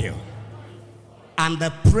with oil, and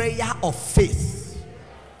the prayer of faith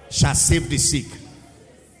shall save the sick.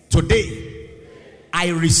 Today, I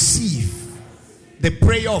receive the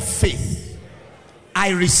prayer of faith.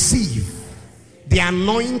 I receive the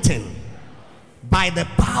anointing by the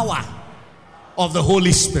power of the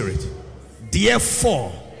Holy Spirit.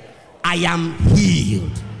 Therefore, I am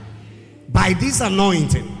healed. By this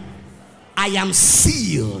anointing, I am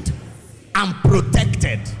sealed and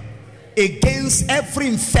protected against every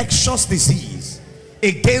infectious disease,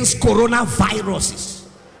 against coronaviruses,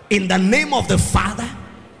 in the name of the Father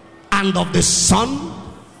and of the Son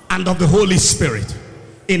and of the Holy Spirit,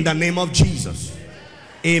 in the name of Jesus.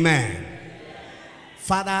 Amen.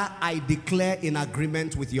 Father, I declare in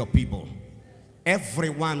agreement with your people,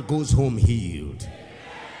 everyone goes home healed.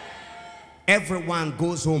 Everyone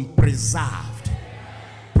goes home preserved,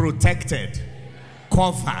 protected,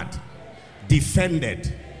 covered,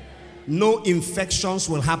 defended. No infections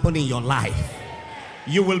will happen in your life.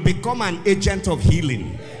 You will become an agent of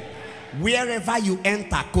healing. Wherever you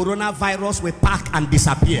enter, coronavirus will pack and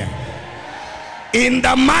disappear. In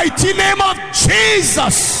the mighty name of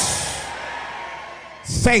Jesus.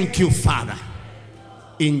 Thank you, Father.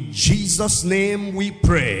 In Jesus' name we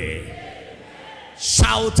pray.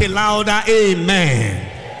 Shout it louder, amen.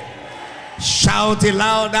 Shout it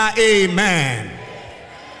louder, amen.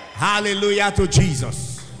 Hallelujah to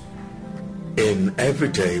Jesus. In Every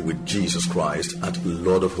Day with Jesus Christ at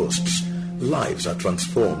Lord of Hosts, lives are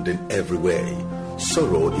transformed in every way.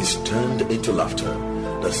 Sorrow is turned into laughter.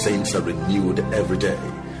 The saints are renewed every day.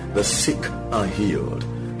 The sick are healed.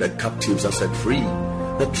 The captives are set free.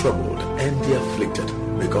 The troubled and the afflicted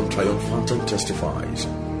become triumphant and testifies.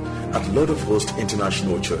 At Lord of Hosts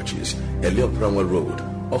International Churches, Elliot Bramwell Road,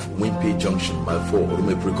 off Wimpy Junction, Mile 4,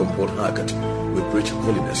 Rumepri Comport Harcourt, we preach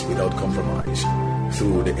holiness without compromise.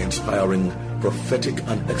 Through the inspiring, prophetic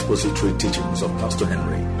and expository teachings of Pastor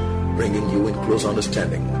Henry, bringing you in close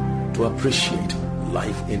understanding to appreciate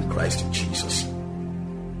life in Christ Jesus.